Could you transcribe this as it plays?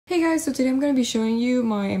Hey guys, so today I'm going to be showing you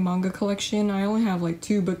my manga collection. I only have like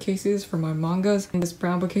 2 bookcases for my mangas, and this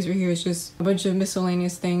brown bookcase right here is just a bunch of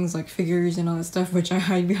miscellaneous things like figures and all that stuff which I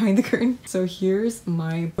hide behind the curtain. So here's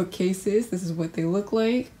my bookcases. This is what they look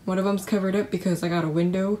like. One of them's covered up because I got a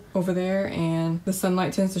window over there and the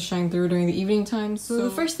sunlight tends to shine through during the evening time. So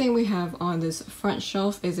the first thing we have on this front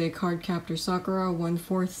shelf is a card captor Sakura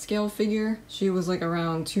 1/4 scale figure. She was like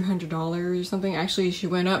around $200 or something. Actually, she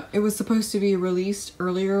went up. It was supposed to be released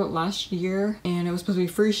earlier last year and it was supposed to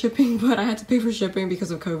be free shipping, but I had to pay for shipping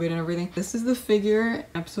because of COVID and everything. This is the figure.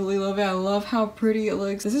 Absolutely love it. I love how pretty it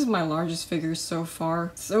looks. This is my largest figure so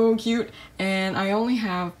far. So cute. And I only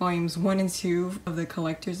have volumes 1 and 2 of the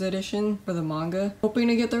collector's edition for the manga. Hoping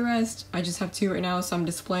to get the rest. I just have 2 right now, so I'm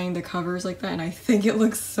displaying the covers like that and I think it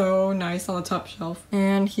looks so nice on the top shelf.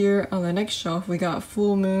 And here on the next shelf we got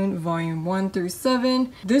Full Moon volume 1 through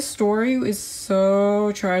 7. This story is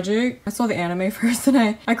so tragic. I saw the anime first and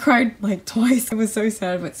I cried like twice. It was so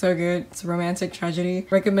sad but so good. It's a romantic tragedy.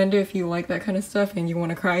 Recommend it if you like that kind of stuff and you want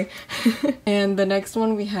to cry. And the next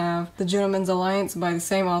one we have The Gentleman's Alliance by the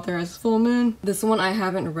same author as Full Moon. This one I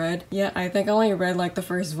haven't read yet. I think I only read like the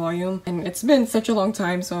first volume and it's been such a long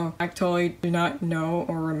time, so I totally do not know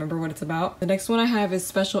or remember what it's about. The next one I have is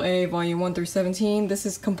Special A volume 1 through 17. This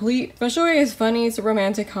is complete. Special A is funny. It's a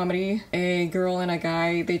romantic comedy. A girl and a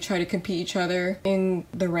guy, they try to compete each other in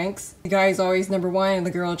the ranks. The guy is always number 1 and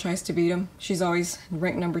the girl tries to beat him. She's always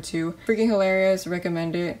ranked number 2. Freaking hilarious.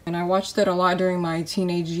 Recommend it. And I watched it a lot during my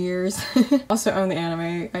teenage years. Also own the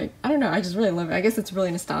anime. I don't know. I just really love it. I guess it's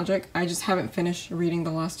really nostalgic. I just haven't finished reading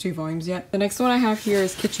the last 2 volumes yet. The next one I have here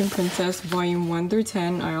is Kitchen Princess volume 1 through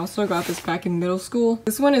 10. I also got this back in middle school.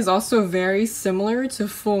 This one is also very similar to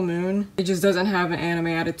Full Moon. It just doesn't have an anime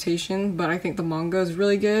adaptation, but I think the manga is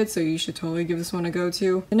really good, so you should totally give this one a go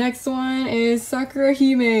to. The next one is Sakura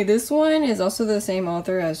Hime. This one is also the same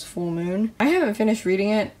author as Full Moon. I haven't finished reading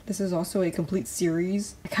it. This is also a complete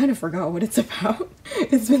series. I kind of forgot what it's about.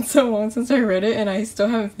 It's been so long since I read it and I still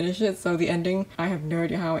haven't finished it, so the ending, I have no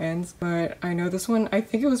idea how it ends, but I know this one, I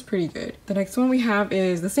think it was pretty good. The next one we have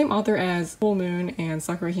is the same author as Full Moon and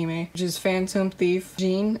Sakura Hime, which is Phantom Thief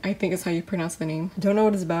Jean. I think is how you pronounce the name. Don't know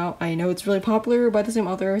what it's about. I know it's really popular by the same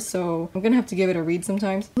author, so I'm gonna have to give it a read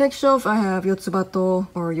sometimes. Next shelf I have Yotsubato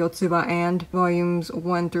or Yotsuba and volumes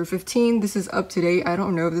 1 through 15. This is up to date. I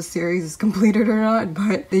don't know if this series is completed or not,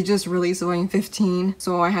 but they just released volume 15,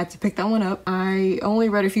 so I had to pick that one up. I only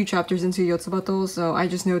read a few chapters into Yotsubato, so I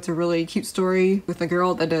just know it's a really cute story with a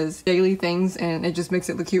girl that does daily things and it just makes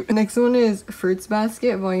it look cute. The next one is Fruits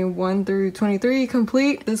Basket volume 1 through 23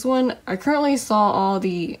 complete. This one, I currently saw all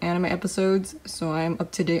the anime episodes, so I'm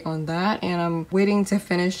up to date on that and I'm waiting to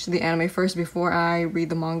finish the anime first before I read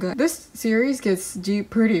the manga. This series gets deep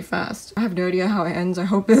pretty fast. I have no idea how it ends. I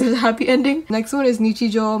hope it's a happy ending. Next one is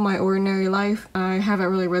Nichijo My Ordinary Life. I haven't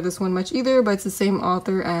really read this one much either, but it's the same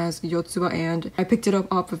author as Yotsuba and I picked it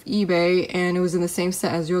up off of eBay and it was in the same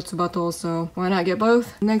set as Yotsubato, so why not get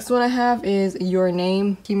both? Next one I have is Your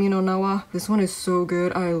Name, Kimi no Nawa. This one is so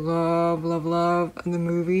good. I love the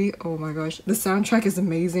movie. Oh my gosh. The soundtrack is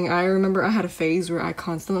amazing. I remember I had a phase where I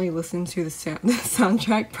constantly listened to the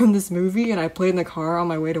soundtrack from this movie and I played in the car on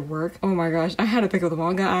my way to work. Oh my gosh. I had to pick up the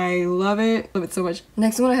manga. I love it. Love it so much.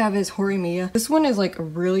 Next one I have is Horimiya. This one is like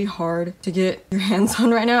really hard to get your hands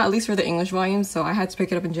on right now, at least for the English volumes, so I had to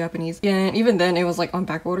pick it up in Japanese. And even then it was like on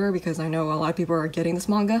back order because I know a lot of people are getting this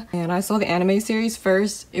manga. And I saw the anime series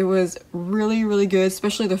first. It was really good,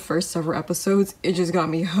 especially the first several episodes. It just got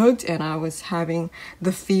me hooked and I was having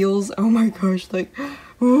the feels. Oh my gosh, like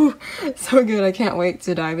ooh, so good. I can't wait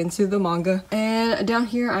to dive into the manga. And down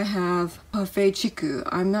here I have Parfait Chiku.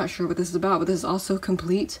 I'm not sure what this is about, but this is also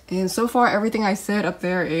complete. And so far everything I said up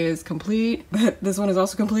there is complete, but this one is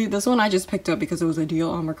also complete. This one I just picked up because it was a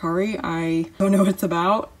deal on Mercari. I don't know what it's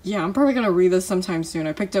about. Yeah, I'm probably gonna read this sometime soon.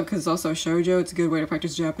 I picked up because it's also a shoujo. It's a good way to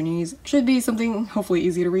practice Japanese. Should be something hopefully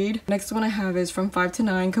easy to read. Next one I have is From 5 to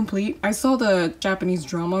 9 complete. I saw the Japanese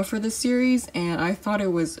drama for this series and I thought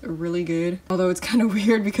it was really good, although it's kind of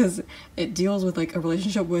weird because it deals with like a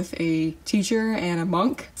relationship with a teacher and a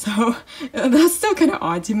monk, so that's still kind of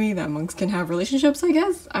odd to me that monks can have relationships, I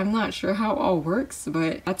guess. I'm not sure how it all works,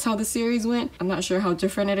 but that's how the series went. I'm not sure how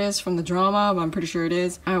different it is from the drama, but I'm pretty sure it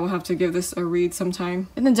is. I will have to give this a read sometime.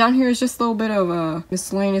 And then down here is just a little bit of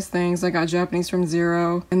miscellaneous things. I got Japanese from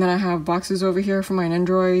Zero, and then I have boxes over here for my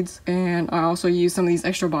Nendroids, and I also use some of these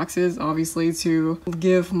extra boxes obviously to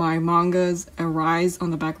give my mangas a rise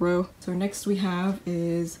on the back row. So next we have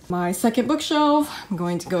is my second bookshelf. I'm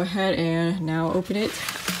going to go ahead and now open it.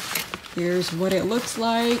 Here's what it looks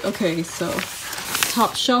like. Okay, so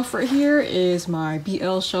top shelf right here is my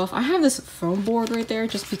BL shelf. I have this foam board right there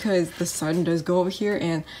just because the sun does go over here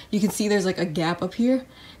and you can see there's like a gap up here.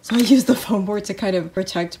 So I use the foam board to kind of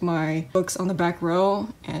protect my books on the back row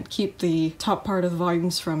and keep the top part of the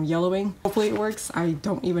volumes from yellowing. Hopefully it works. I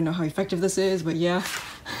don't even know how effective this is, but yeah.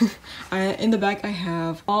 In the back I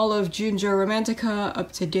have all of Junjo Romantica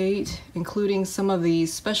up to date, including some of the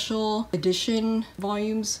special edition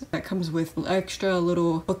volumes that comes with extra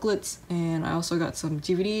little booklets, and I also got some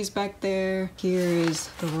DVDs back there. Here is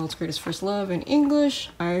The World's Greatest First Love in English.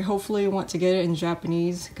 I hopefully want to get it in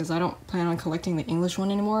Japanese because I don't plan on collecting the English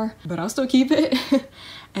one anymore, but I'll still keep it.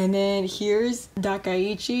 And then here's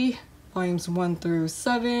Dakaichi volumes 1 through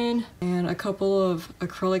 7 and a couple of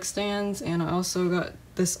acrylic stands, and I also got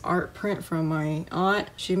this art print from my aunt.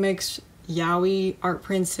 She makes yaoi art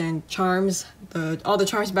prints and charms. All the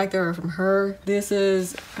charms back there are from her. This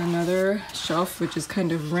is another shelf which is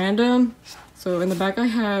kind of random. So in the back I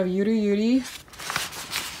have Yuri Yuri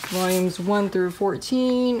volumes 1 through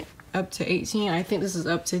 14 up to 18. I think this is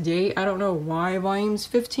up to date. I don't know why volumes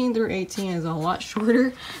 15 through 18 is a lot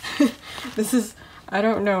shorter. I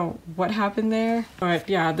don't know what happened there, but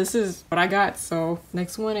yeah, this is what I got. So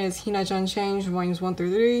next one is Hina-chan Change volumes 1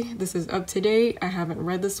 through 3. This is up to date. I haven't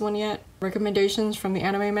read this one yet. Recommendations from the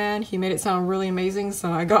anime man. He made it sound really amazing, so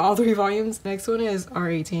I got all 3 volumes. Next one is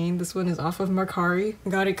R18. This one is off of Mercari.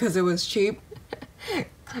 Got it because it was cheap.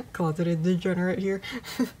 Closeted degenerate here.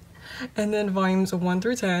 And then volumes 1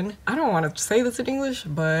 through 10. I don't want to say this in English,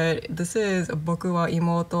 but this is Boku wa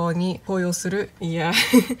imoto ni koyo suru. Yeah,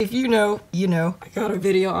 if you know, you know. I got a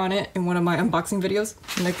video on it in one of my unboxing videos.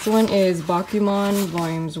 Next one is Bakuman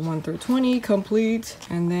volumes 1 through 20 complete.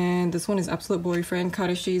 And then this one is Absolute Boyfriend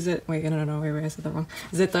Kareshi wait, I said that wrong.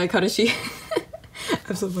 Zettai Kareshi.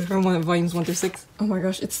 Absolute Boyfriend volumes 1 through 6. Oh my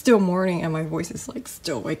gosh, it's still morning and my voice is like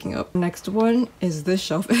still waking up. Next one is this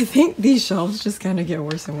shelf. I think these shelves just kind of get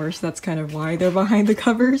worse and worse. That's kind of why they're behind the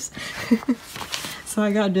covers. So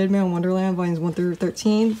I got Dead Man Wonderland volumes 1 through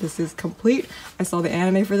 13. This is complete. I saw the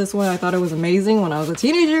anime for this one. I thought it was amazing when I was a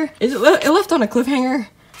teenager. It left on a cliffhanger.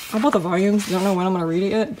 I bought the volumes. Don't know when I'm gonna read it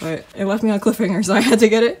yet, but it left me on a cliffhanger, so I had to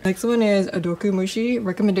get it. Next one is Adoku Mushi.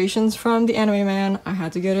 Recommendations from the anime man. I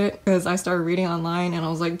had to get it because I started reading online and I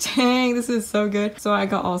was like, dang, this is so good. So I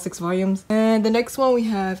got all 6 volumes. And the next one we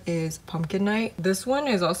have is Pumpkin Night. This one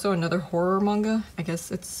is also another horror manga. I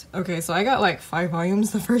guess it's okay. So I got like 5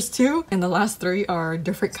 volumes, the first 2, and the last 3 are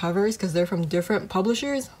different covers because they're from different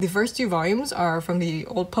publishers. The first 2 volumes are from the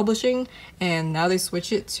old publishing, and now they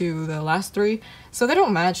switch it to the last 3. So they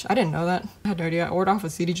don't match. I didn't know that. I had no idea. I ordered off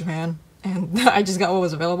of CD Japan and I just got what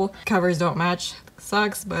was available. Covers don't match.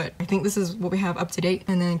 Sucks, but I think this is what we have up to date.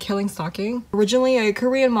 And then Killing Stalking. Originally a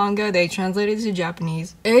Korean manga, they translated it to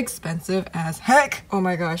Japanese. Expensive as heck. Oh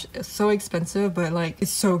my gosh, it's so expensive, but like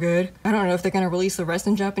it's so good. I don't know if they're gonna release the rest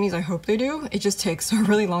in Japanese. I hope they do. It just takes a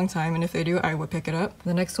really long time, and if they do, I would pick it up.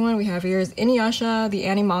 The next one we have here is Inuyasha, the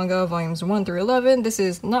anime manga, volumes 1 through 11. This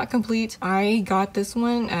is not complete. I got this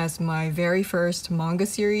one as my very first manga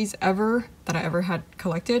series ever that I ever had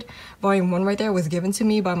collected. Volume 1 right there was given to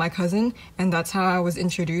me by my cousin, and that's how I was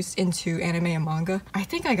introduced into anime and manga. I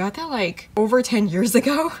think I got that like over 10 years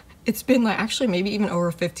ago. It's been like actually maybe even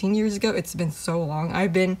over 15 years ago. It's been so long.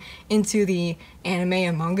 I've been into the anime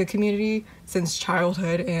and manga community since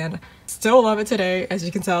childhood and still love it today, as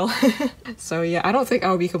you can tell. So yeah, I don't think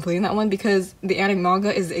I'll be completing that one because the anime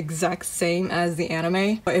manga is the exact same as the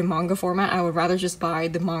anime, but in manga format. I would rather just buy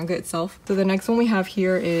the manga itself. So the next one we have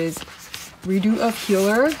here is Redo of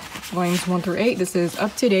Healer, volumes 1 through 8. This is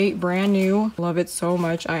up to date, brand new. Love it so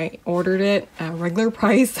much. I ordered it at regular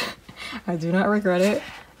price. I do not regret it.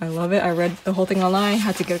 I love it. I read the whole thing online,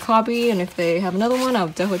 had to get a copy, and if they have another one, I'll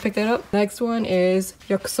definitely pick that up. Next one is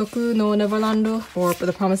Yakusoku no Neverland, or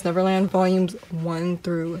The Promised Neverland, volumes 1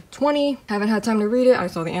 through 20. Haven't had time to read it. I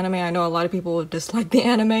saw the anime. I know a lot of people dislike the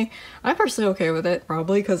anime. I'm personally okay with it,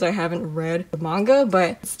 probably because I haven't read the manga,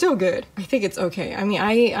 but it's still good. I think it's okay. I mean,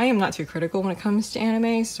 I am not too critical when it comes to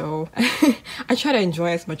anime, so I try to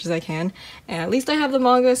enjoy as much as I can. And at least I have the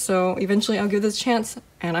manga, so eventually I'll give this a chance.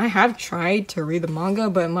 And I have tried to read the manga,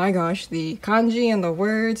 but my gosh, the kanji and the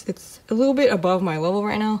words, it's a little bit above my level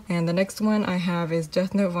right now. And the next one I have is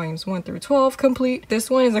Death Note volumes 1 through 12 complete.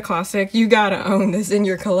 This one is a classic. You gotta own this in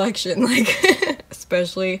your collection, like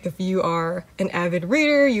especially if you are an avid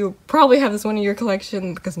reader, you probably have this one in your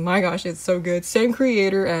collection because my gosh, it's so good. Same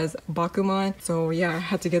creator as Bakuman. So yeah, I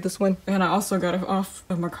had to get this one. And I also got it off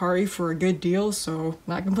of Mercari for a good deal, so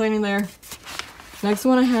not complaining there. Next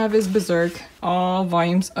one I have is Berserk. All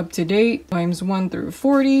volumes up to date, volumes 1 through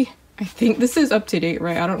 40. I think this is up to date,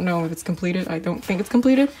 right? I don't know if it's completed. I don't think it's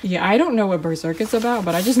completed. Yeah, I don't know what Berserk is about,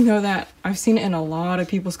 but I just know that I've seen it in a lot of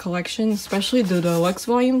people's collections, especially the deluxe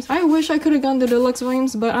volumes. I wish I could have gotten the deluxe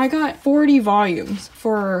volumes, but I got 40 volumes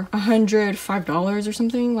for $105 or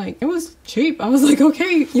something. Like, it was cheap. I was like,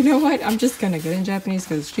 okay, you know what? I'm just gonna get in Japanese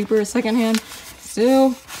because it's cheaper secondhand.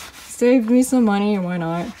 Still saved me some money. Why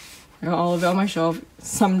not? I got all of it on my shelf.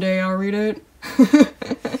 Someday I'll read it.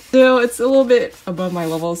 So it's a little bit above my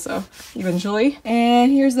level, so eventually.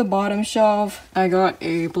 And here's the bottom shelf. I got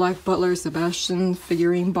a Black Butler Sebastian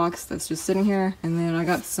figurine box that's just sitting here. And then I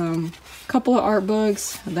got some couple of art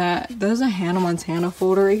books. There's a Hannah Montana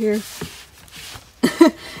folder right here.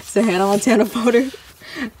 It's a Hannah Montana folder.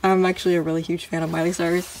 I'm actually a really huge fan of Miley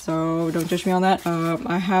Cyrus, so don't judge me on that.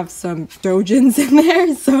 I have some doujins in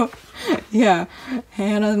there, so yeah,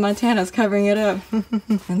 Hannah Montana's covering it up.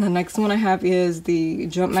 And the next one I have is the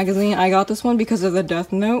Jump magazine. I got this one because of the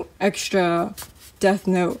Death Note extra Death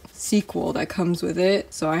Note sequel that comes with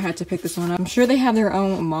it, so I had to pick this one up. I'm sure they have their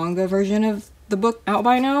own manga version of the book out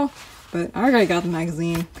by now, but I already got the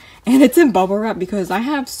magazine. And it's in bubble wrap because I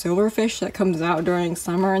have Silverfish that comes out during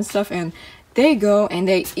summer and stuff, and they go and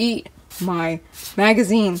they eat my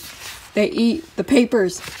magazine. They eat the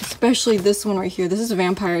papers, especially this one right here. This is a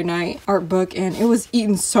Vampire Night art book, and it was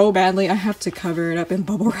eaten so badly I have to cover it up in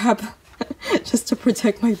bubble wrap just to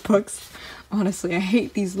protect my books. Honestly, I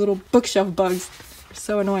hate these little bookshelf bugs. They're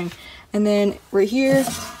so annoying. And then right here,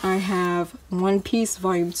 I have One Piece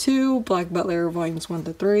Volume 2, Black Butler Volumes 1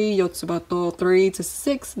 to 3, Yotsubato 3 to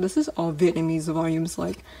 6. This is all Vietnamese volumes.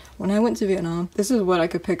 Like, when I went to Vietnam, this is what I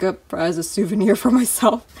could pick up as a souvenir for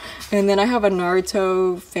myself. And then I have a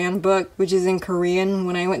Naruto fan book, which is in Korean.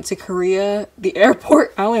 When I went to Korea, the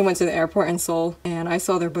airport, I only went to the airport in Seoul, and I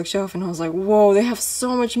saw their bookshelf and I was like, whoa, they have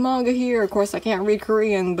so much manga here. Of course, I can't read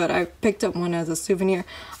Korean, but I picked up one as a souvenir.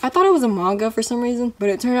 I thought it was a manga for some reason, but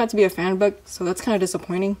it turned out to be a fan book, so that's kind of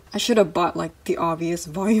disappointing. I should have bought like the obvious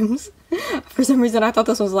volumes. For some reason I thought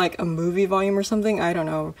this was like a movie volume or something. I don't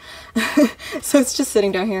know. So it's just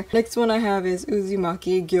sitting down here. Next one I have is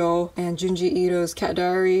Uzumaki Gyo and Junji Ito's Cat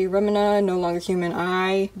Diary, Remina, No Longer Human.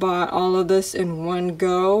 I bought all of this in one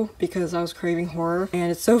go because I was craving horror,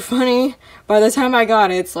 and it's so funny. By the time I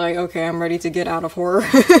got it, it's like, okay, I'm ready to get out of horror.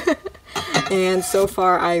 And so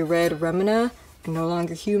far I read Remina, No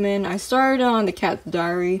Longer Human. I started on the Cat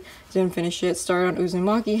Diary, didn't finish it. Started on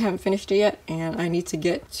Uzumaki, haven't finished it yet, and I need to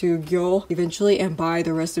get to Gyo eventually and buy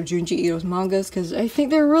the rest of Junji Ito's mangas because I think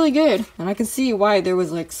they're really good. And I can see why there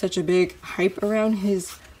was like such a big hype around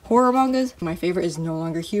his horror mangas. My favorite is No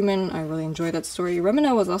Longer Human. I really enjoyed that story.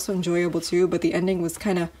 Remina was also enjoyable too, but the ending was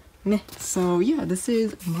kind of meh. So yeah, this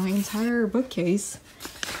is my entire bookcase.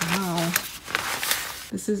 Wow.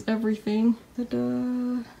 This is everything.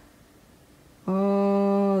 Ta-da!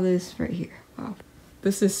 Oh, this right here. Wow.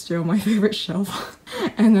 This is still my favorite shelf.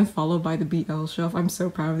 And then followed by the BL shelf. I'm so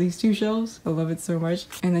proud of these two shelves. I love it so much.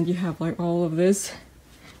 And then you have like all of this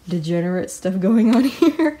degenerate stuff going on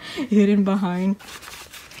here, hidden behind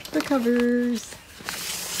the covers.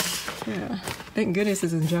 Yeah. Thank goodness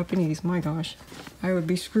it's in Japanese. My gosh. I would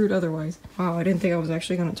be screwed otherwise. Wow, I didn't think I was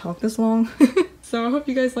actually gonna talk this long. So I hope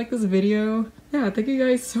you guys like this video. Yeah, thank you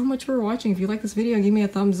guys so much for watching. If you like this video, give me a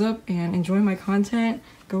thumbs up and enjoy my content.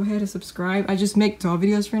 Go ahead and subscribe. I just make doll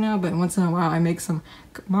videos for now, but once in a while I make some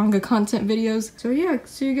manga content videos. So yeah,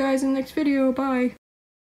 see you guys in the next video. Bye!